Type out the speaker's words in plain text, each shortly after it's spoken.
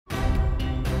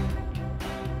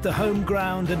the home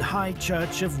ground and high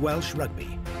church of Welsh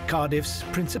rugby, Cardiff's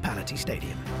Principality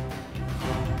Stadium.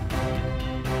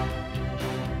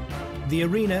 The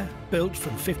arena, built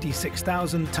from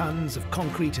 56,000 tons of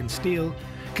concrete and steel,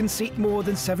 can seat more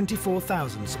than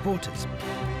 74,000 supporters.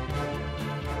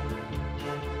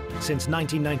 Since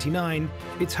 1999,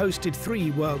 it's hosted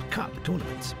 3 World Cup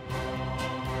tournaments.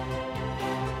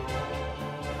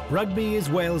 Rugby is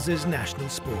Wales's national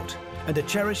sport and a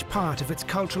cherished part of its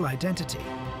cultural identity.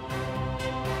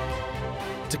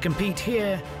 To compete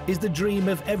here is the dream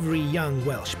of every young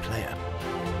Welsh player.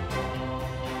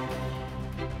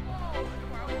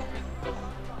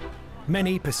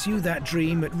 Many pursue that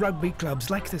dream at rugby clubs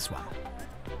like this one,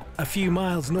 a few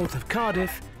miles north of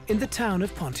Cardiff in the town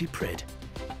of Pontypridd.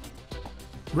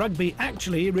 Rugby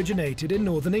actually originated in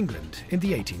northern England in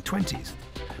the 1820s,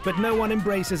 but no one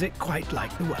embraces it quite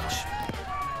like the Welsh.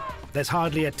 There's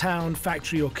hardly a town,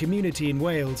 factory or community in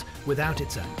Wales without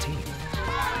its own team.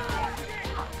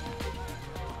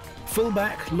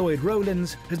 Fullback Lloyd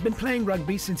Rowlands has been playing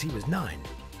rugby since he was 9.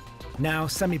 Now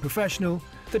semi-professional,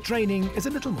 the training is a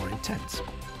little more intense.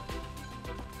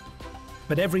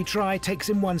 But every try takes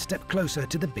him one step closer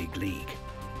to the big league.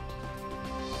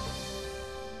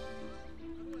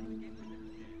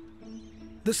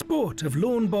 The sport of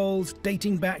lawn bowls,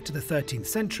 dating back to the 13th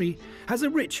century, has a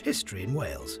rich history in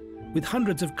Wales, with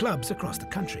hundreds of clubs across the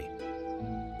country.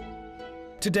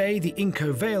 Today, the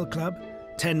Inco Vale Club,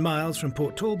 10 miles from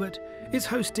Port Talbot, is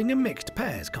hosting a mixed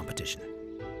pairs competition.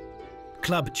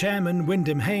 Club chairman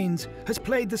Wyndham Haynes has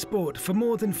played the sport for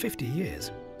more than 50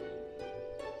 years.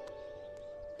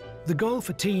 The goal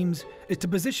for teams is to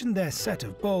position their set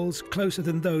of bowls closer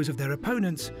than those of their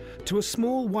opponents to a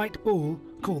small white ball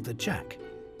called the jack.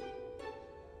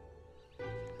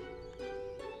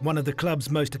 One of the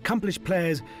club's most accomplished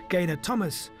players, Gaynor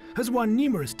Thomas, has won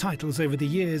numerous titles over the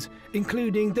years,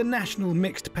 including the National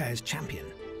Mixed Pairs Champion.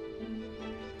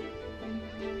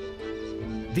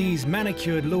 These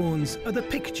manicured lawns are the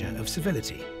picture of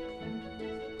civility.